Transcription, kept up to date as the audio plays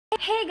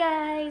Hey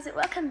guys!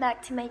 Welcome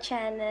back to my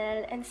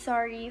channel and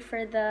sorry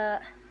for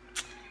the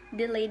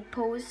delayed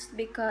post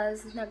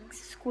because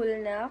nag-school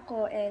na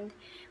ako and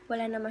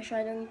wala na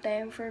masyadong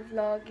time for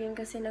vlogging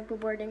kasi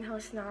nagbo-boarding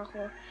house na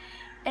ako.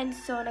 And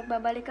so,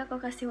 nagbabalik ako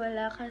kasi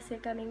wala kasi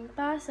kaming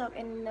pasok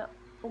and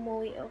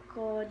umuwi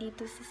ako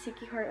dito sa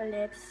Siquijor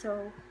ulit.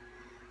 So,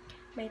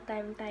 may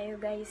time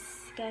tayo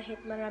guys.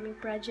 Kahit maraming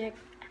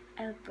project,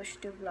 I'll push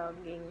to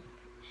vlogging.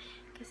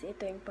 Kasi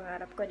ito yung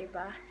pangarap ko,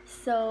 diba?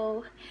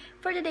 So,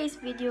 for today's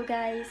video,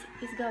 guys,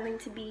 is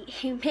going to be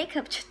a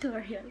makeup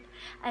tutorial.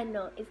 I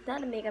know, it's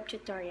not a makeup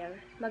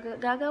tutorial.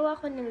 Gagawa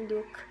ko ng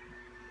look.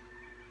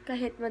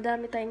 Kahit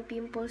madami tayong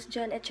pimples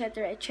dyan,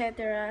 etc.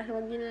 etc.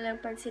 Huwag nyo na lang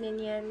pansinin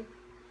yan.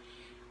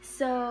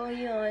 So,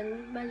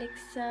 yun. Balik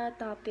sa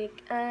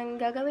topic. Ang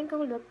gagawin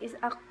kong look is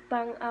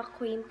pang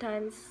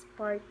acquaintance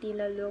party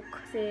na look.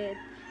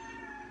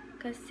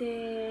 Kasi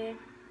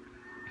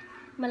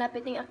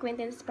malapit yung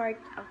acquaintance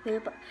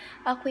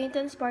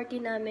party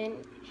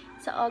namin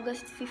sa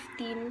August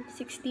 16,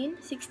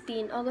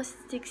 August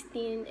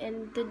 16,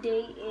 and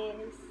today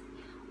is,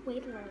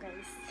 wait lang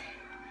guys,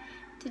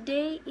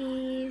 today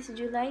is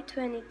July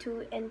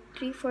 22 and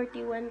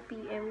 3:41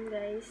 PM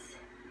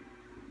guys.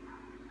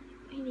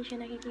 Hindi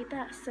siya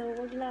nakikita, so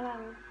wag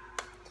lang.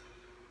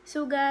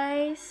 So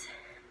guys,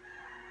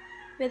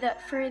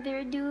 without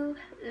further ado,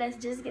 let's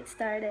just get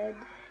started.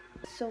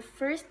 So,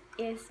 first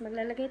is,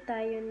 maglalagay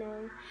tayo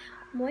ng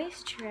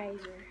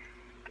moisturizer.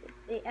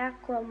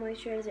 Aqua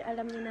moisturizer.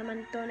 Alam niyo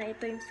naman to na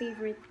ito yung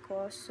favorite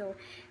ko. So,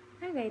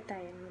 lagay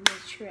tayo ng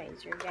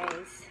moisturizer,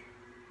 guys.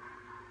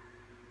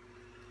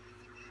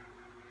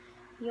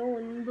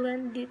 Yun,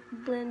 blend it.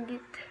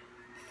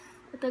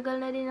 Matagal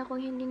na din ako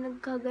hindi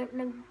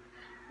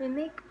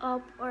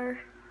nag-makeup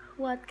or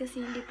what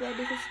kasi hindi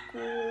pwede sa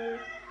school.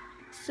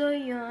 So,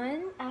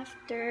 yun,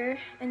 after,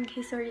 and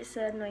sorry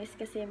sa noise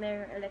kasi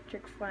mayroong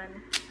electric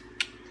fan.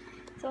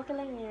 So, okay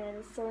lang yan.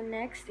 So,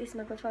 next is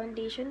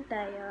magpa-foundation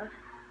tayo.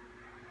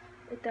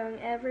 Itong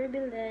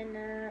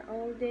Everbilena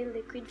All Day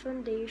Liquid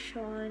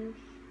Foundation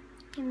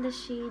in the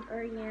shade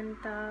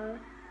Oriental.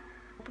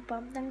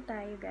 Papump lang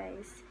tayo,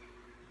 guys.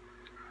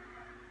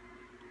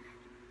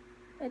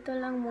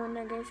 Ito lang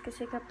muna, guys,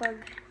 kasi kapag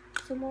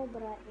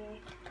sumobra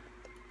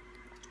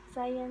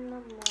sayang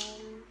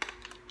naman.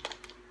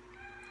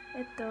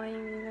 Ito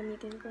yung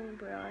gagamitin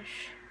kong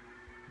brush.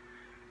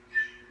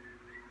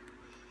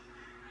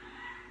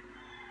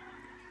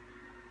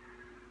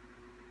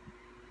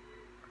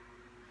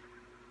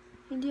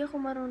 Hindi ako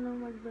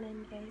marunong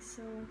mag-blend guys,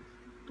 so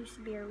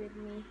please bear with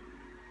me.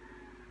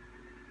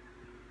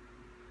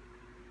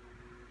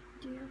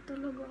 Hindi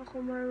talaga ako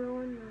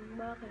marunong.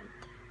 Bakit?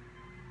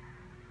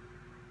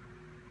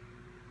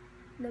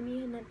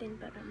 Damihan natin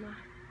para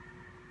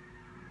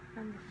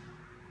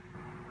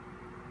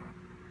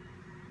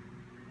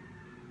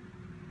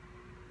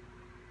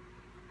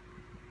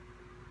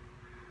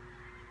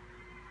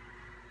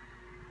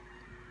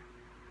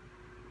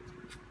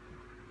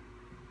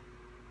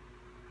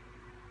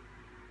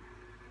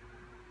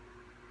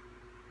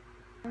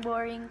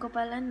boring ko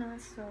pala, no?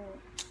 So,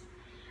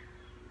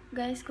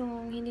 guys,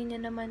 kung hindi nyo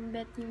naman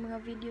bet yung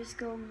mga videos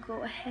ko,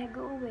 go ahead,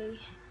 go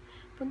away.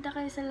 Punta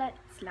kayo sa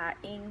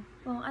slaing.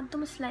 Anto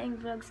mo slaing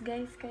vlogs,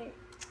 guys, kay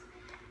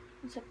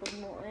sa pag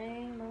mo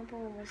mga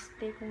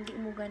pumumuste kung di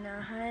mo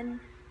ganahan.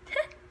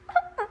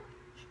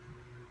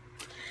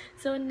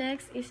 So,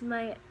 next is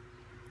my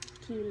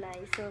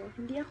kilay. So,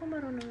 hindi ako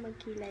marunong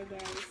magkilay,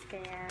 guys,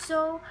 kaya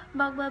so,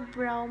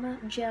 magba-brow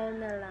gel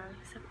na lang.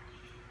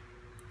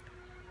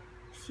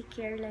 Si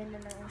Caroline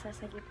na lang ang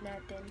sasagip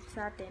natin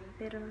sa atin.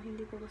 Pero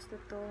hindi ko gusto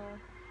to.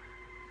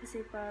 Kasi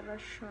para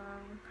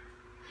siyang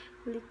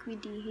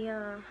liquidy.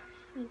 Yeah.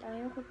 And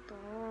ayaw ko to.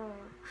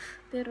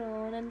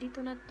 Pero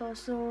nandito na to.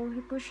 So,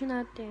 i-push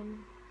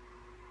natin.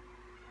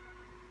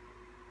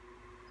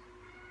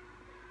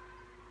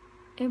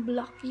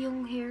 Black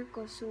yung hair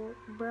ko. So,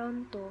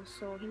 brown to.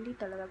 So, hindi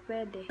talaga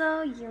pwede.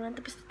 So, yun.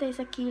 Tapos na tayo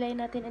sa kilay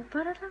natin. And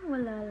para lang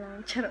wala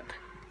lang. Charot.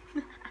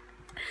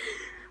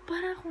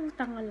 Para akong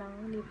tanga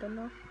lang dito,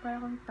 no? Para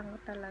akong tanga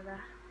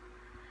talaga.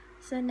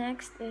 So,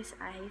 next is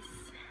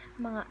eyes.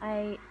 Mga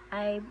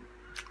eye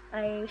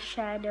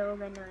shadow,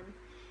 ganun.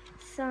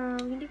 So,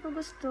 hindi ko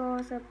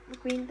gusto. Sa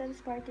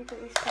acquaintance party ko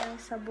is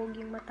parang sabog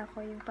yung mata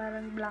ko. Yung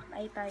parang black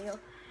eye tayo.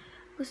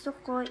 Gusto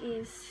ko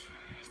is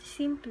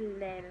simple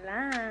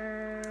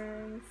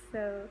lang.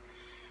 So,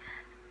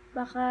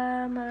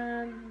 baka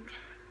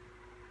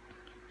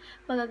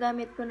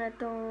magagamit ko na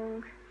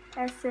tong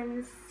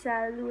Essence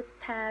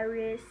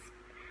Salutaris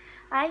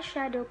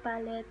eyeshadow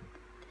palette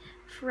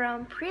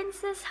from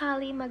Princess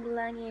Holly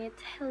Maglangit.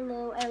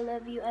 Hello, I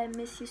love you, I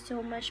miss you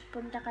so much.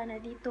 Punta ka na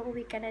dito,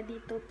 uwi ka na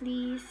dito,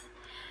 please.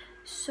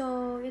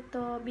 So,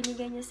 ito,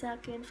 binigay niya sa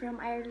akin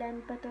from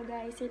Ireland pa to,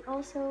 guys. And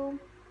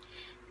also,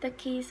 the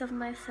case of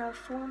my cell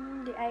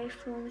phone, the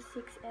iPhone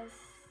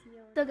 6S.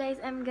 So, guys,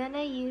 I'm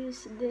gonna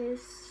use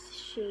this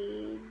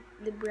shade,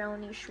 the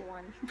brownish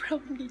one.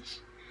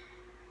 Brownish.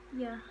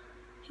 Yeah.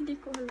 Hindi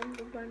ko alam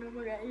kung paano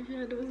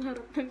mag-eyeshadow sa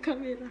harap ng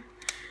camera.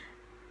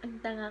 Ang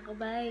tanga ko,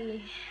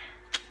 bay.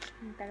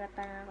 Ang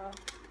tanga-tanga ko.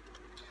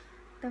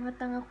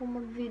 Tanga-tanga ko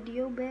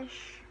mag-video,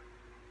 besh.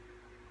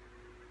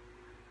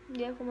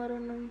 Hindi ako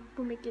marunong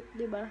pumikit,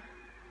 diba?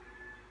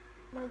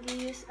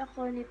 Mag-use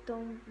ako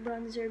nitong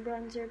bronzer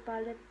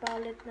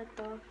palette na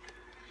to.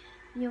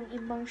 Yung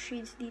ibang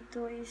shades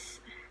dito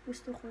is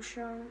gusto ko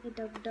siyang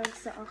idagdag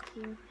sa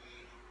aking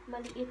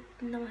maliit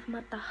na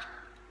mata.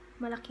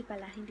 Malaki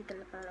pala, hindi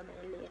talaga pala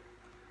maliit.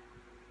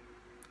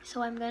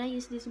 So, I'm gonna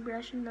use this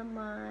brush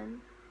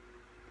naman.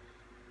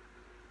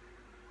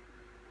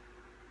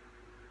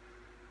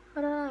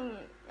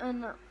 Parang,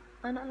 ano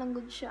lang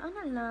good siya.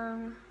 Ano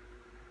lang.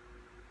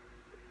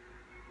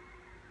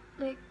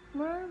 Like,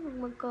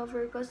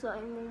 mag-cover ka sa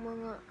imong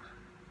mga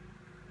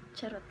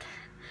charot.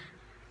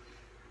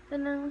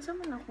 Tanang, sa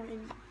man akong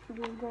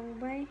idugong,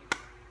 bay.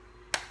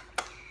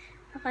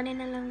 Pakanin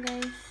na lang,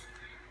 guys.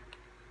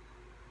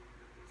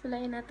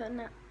 Sulayan na to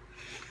na.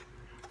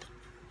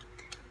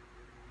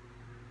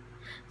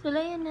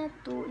 Sulayan na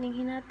to, ning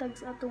hinatag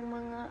sa atong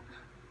mga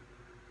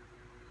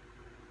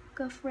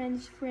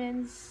ka-friends,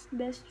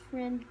 best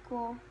friend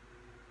ko.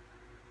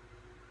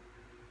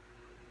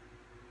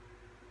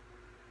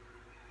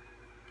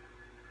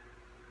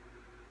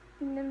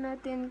 Tingnan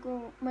natin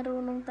kung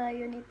marunong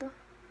tayo nito.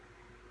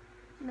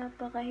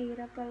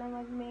 Napakahirap pala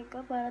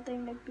mag-makeup para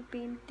tayong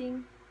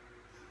nagpipainting.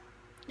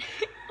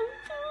 Ang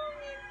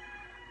pangit!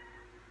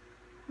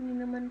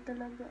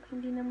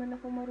 Hindi naman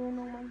ako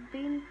marunong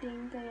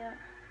mag-painting, kaya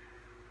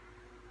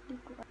hindi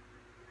ko.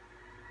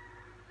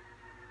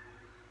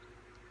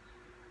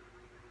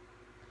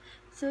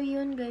 So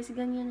yun guys,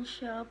 ganyan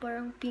siya,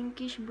 parang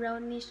pinkish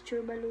brownish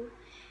turbalu.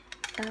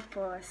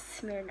 Tapos,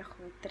 meron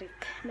akong trick.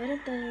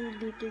 Meron tayong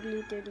glitter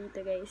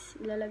dito, guys.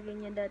 Ilalagay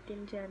niya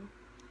natin dyan.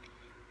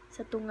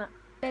 Sa tunga.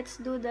 Let's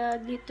do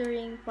the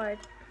glittering part.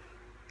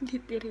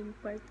 Glittering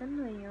part?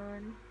 Ano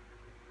yun?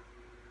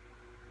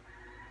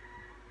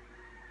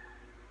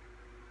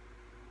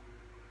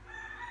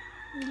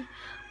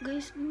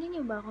 Guys, hindi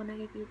niyo ba ako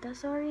nakikita?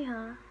 Sorry,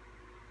 ha?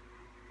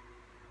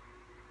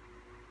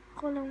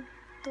 Ako lang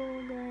to,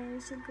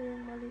 guys. Huwag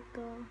kayong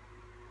malito.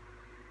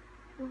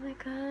 Oh my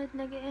god,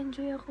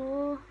 nag-enjoy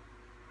ako.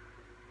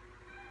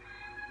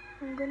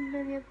 Ang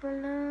ganda niya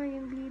pala,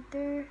 yung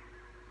glitter.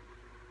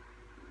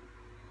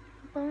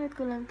 Pangit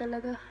ko lang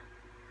talaga.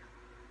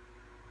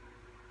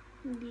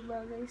 Hindi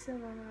bagay sa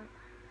mga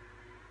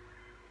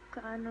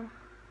kaano.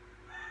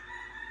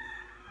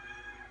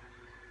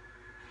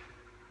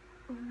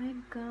 Oh my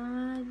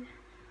god.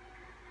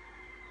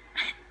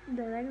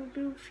 Dalagang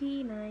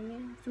Filipina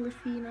yan.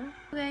 Filipina.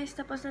 Guys,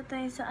 tapos na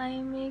tayo sa eye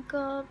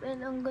makeup.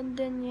 And ang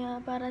ganda niya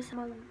para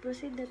sa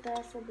mag-proceed na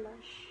tayo sa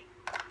blush.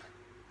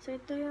 So,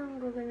 ito yung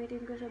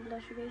gagamitin ko sa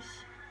blush,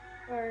 guys.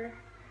 Or,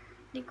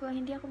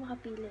 hindi ako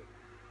makapili.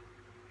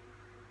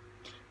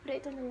 Pero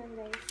ito na lang,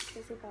 guys.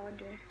 Kasi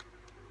powder.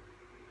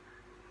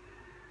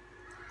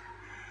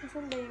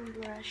 Nasaan ba yung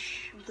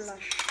blush?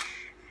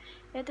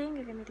 Ito yung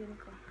gagamitin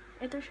ko.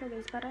 Ito siya,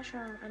 guys. Para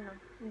siyang,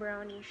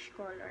 brownish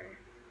color.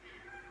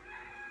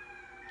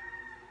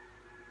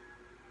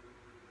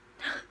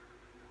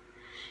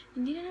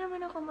 Hindi na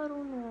naman ako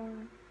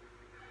marunong.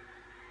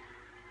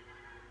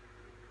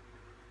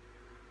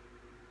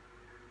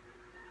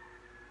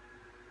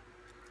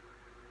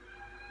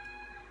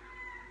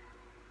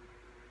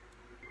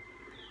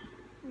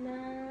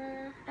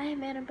 Ay,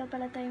 meron pa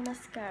pala tayong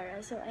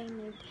mascara. So, I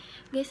need.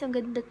 Guys, ang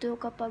ganda to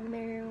kapag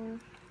merong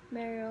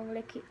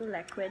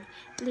liquid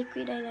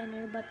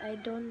eyeliner, but I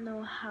don't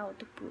know how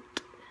to put.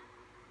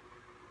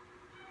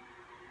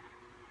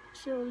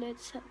 So,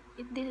 this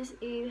is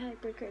a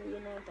hyper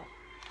curly na ba?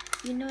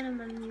 You know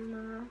naman yung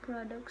mga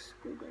products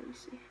ko,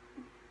 guys.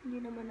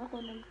 Hindi naman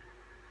ako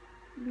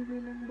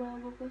nagbili ng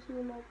bago kasi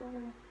wala pa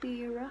akong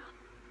pera.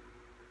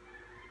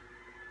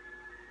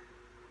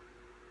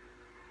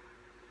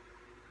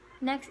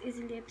 Next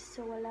is lips.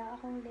 So, wala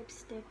akong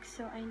lipstick.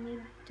 So, I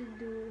need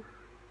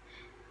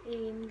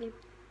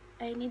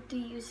to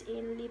use a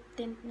lip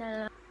tint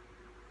na lang.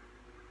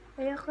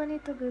 Ayoko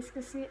nito, guys,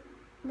 kasi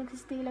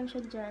nagsistay lang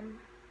siya dyan.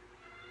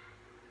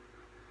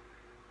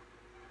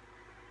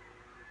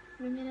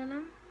 Ganyan na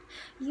lang.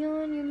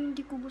 Yun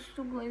hindi ko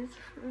gusto, guys.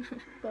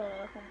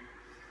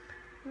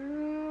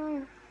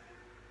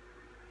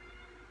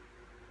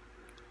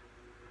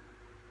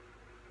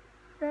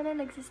 Sana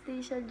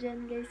nagsistay siya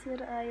dyan, guys.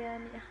 Pero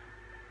ayan niya.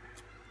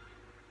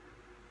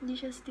 Hindi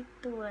siya stick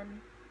to one.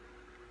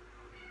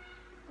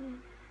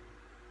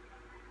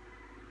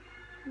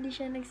 Hindi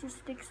siya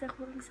nagsistick sa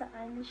kung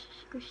saan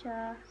ko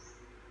siya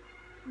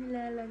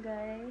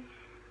nilalagay.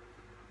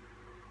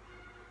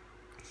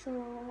 So,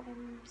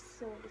 I'm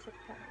so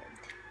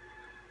disappointed.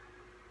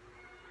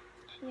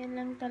 Yan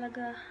lang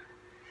talaga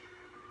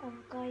ang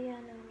kaya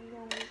ng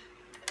yung.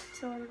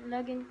 So,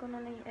 lagin ko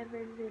na lang yung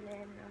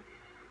Evergreen.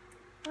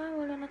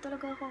 Wala na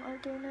talaga akong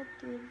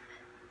alternative.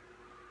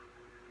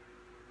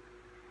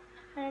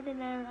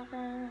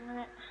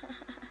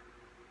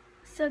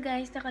 So,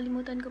 guys,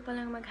 nakalimutan ko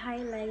palang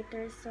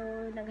mag-highlighter. So,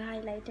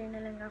 nag-highlighter na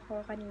lang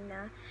ako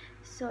kanina.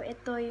 So,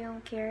 ito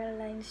yung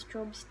Caroline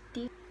Strobe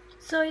Stick.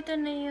 So, ito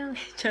na yung,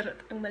 charot,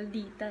 ang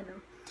maldita,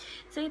 no?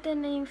 So, ito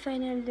na yung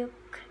final look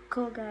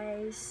ko,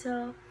 guys.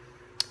 So,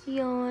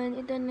 yun,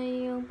 ito na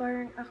yung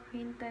parang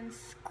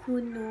acquaintance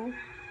kuno.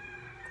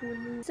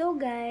 So,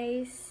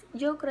 guys,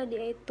 joke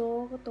ready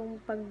ito,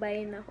 itong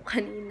pagbayan ako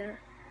kanina.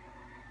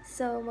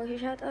 So,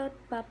 mag-shoutout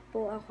pa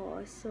po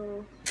ako.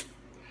 So,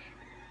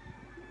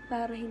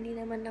 para hindi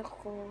naman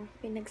ako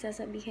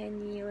pinagsasabihan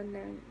niyo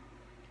ng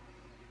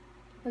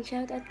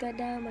mag-shoutout ka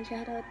daw,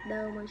 mag-shoutout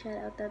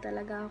daw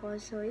talaga ako.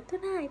 So, ito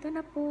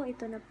na po.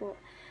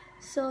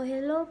 So,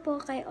 hello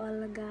po kay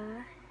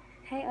Olga.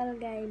 Hi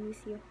Olga, I miss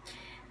you.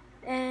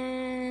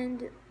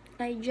 And,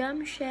 kay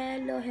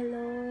Jamshelo,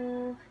 hello.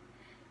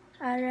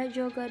 Ara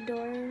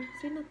Jogador,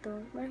 sino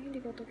to? Parang hindi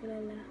ko to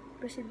kilala.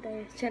 Proceed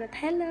tayo. Charot,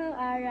 hello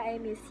Ara,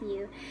 I miss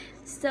you.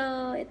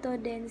 So, ito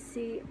din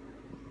si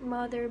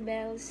Mother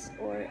Bells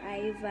or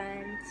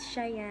Ivan,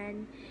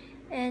 Cheyenne,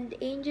 and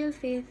Angel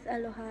Faith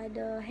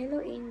Alohado. Hello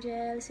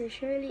Angel, si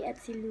Shirley at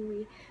si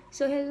Louie.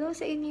 So, hello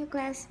sa inyo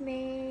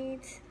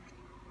classmates.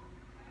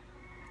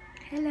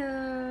 Hello.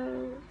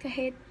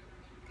 Kahit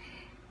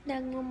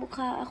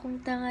nagmumukha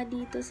akong tanga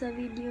dito sa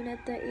video na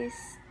to is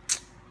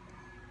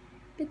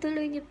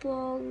ituloy niyo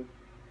pong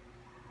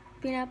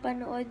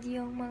pinapanood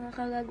yung mga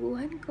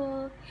kagaguhan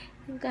ko,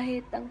 yung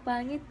kahit ang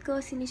pangit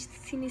ko,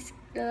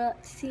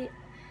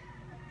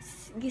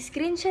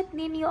 screenshot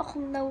ninyo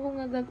akong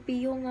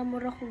nawungagagpiyo nga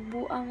murag kong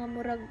buang nga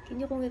murag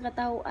inyo kong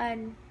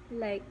ikatawaan.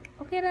 Like,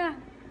 okay ra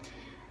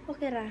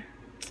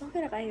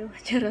kayo.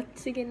 Charot.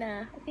 Sige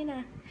na. Okay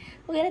na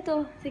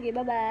to. Sige,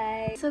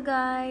 bye-bye. So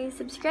guys,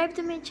 subscribe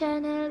to my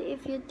channel.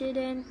 If you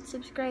didn't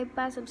subscribe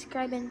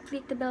and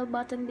click the bell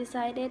button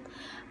beside it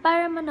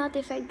para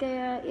ma-notify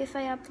kayo if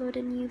I upload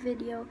a new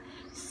video.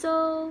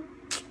 So,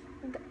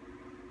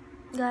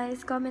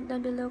 guys, comment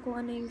down below kung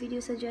ano yung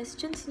video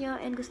suggestions nyo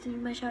and gusto nyo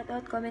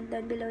ma-shoutout, comment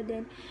down below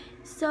din.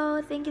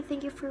 So, thank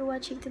you for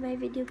watching to my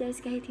video,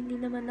 guys. Kahit hindi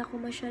naman ako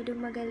masyadong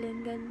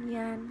magaling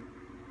ganyan.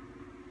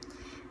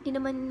 Hindi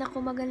naman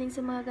ako magaling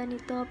sa mga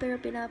ganito, pero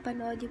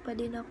pinapanood nyo pa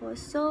din ako.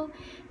 So,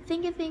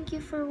 thank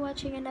you for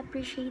watching and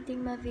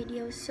appreciating my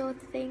videos. So,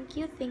 thank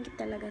you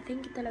talaga.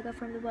 Thank you talaga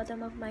from the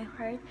bottom of my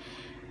heart.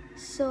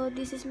 So,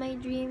 this is my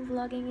dream.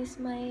 Vlogging is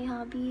my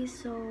hobby.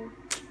 So,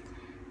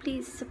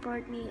 please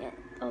support me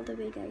all the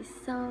way, guys.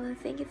 So,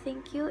 thank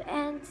you,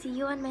 and see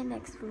you on my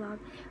next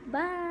vlog.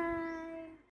 Bye!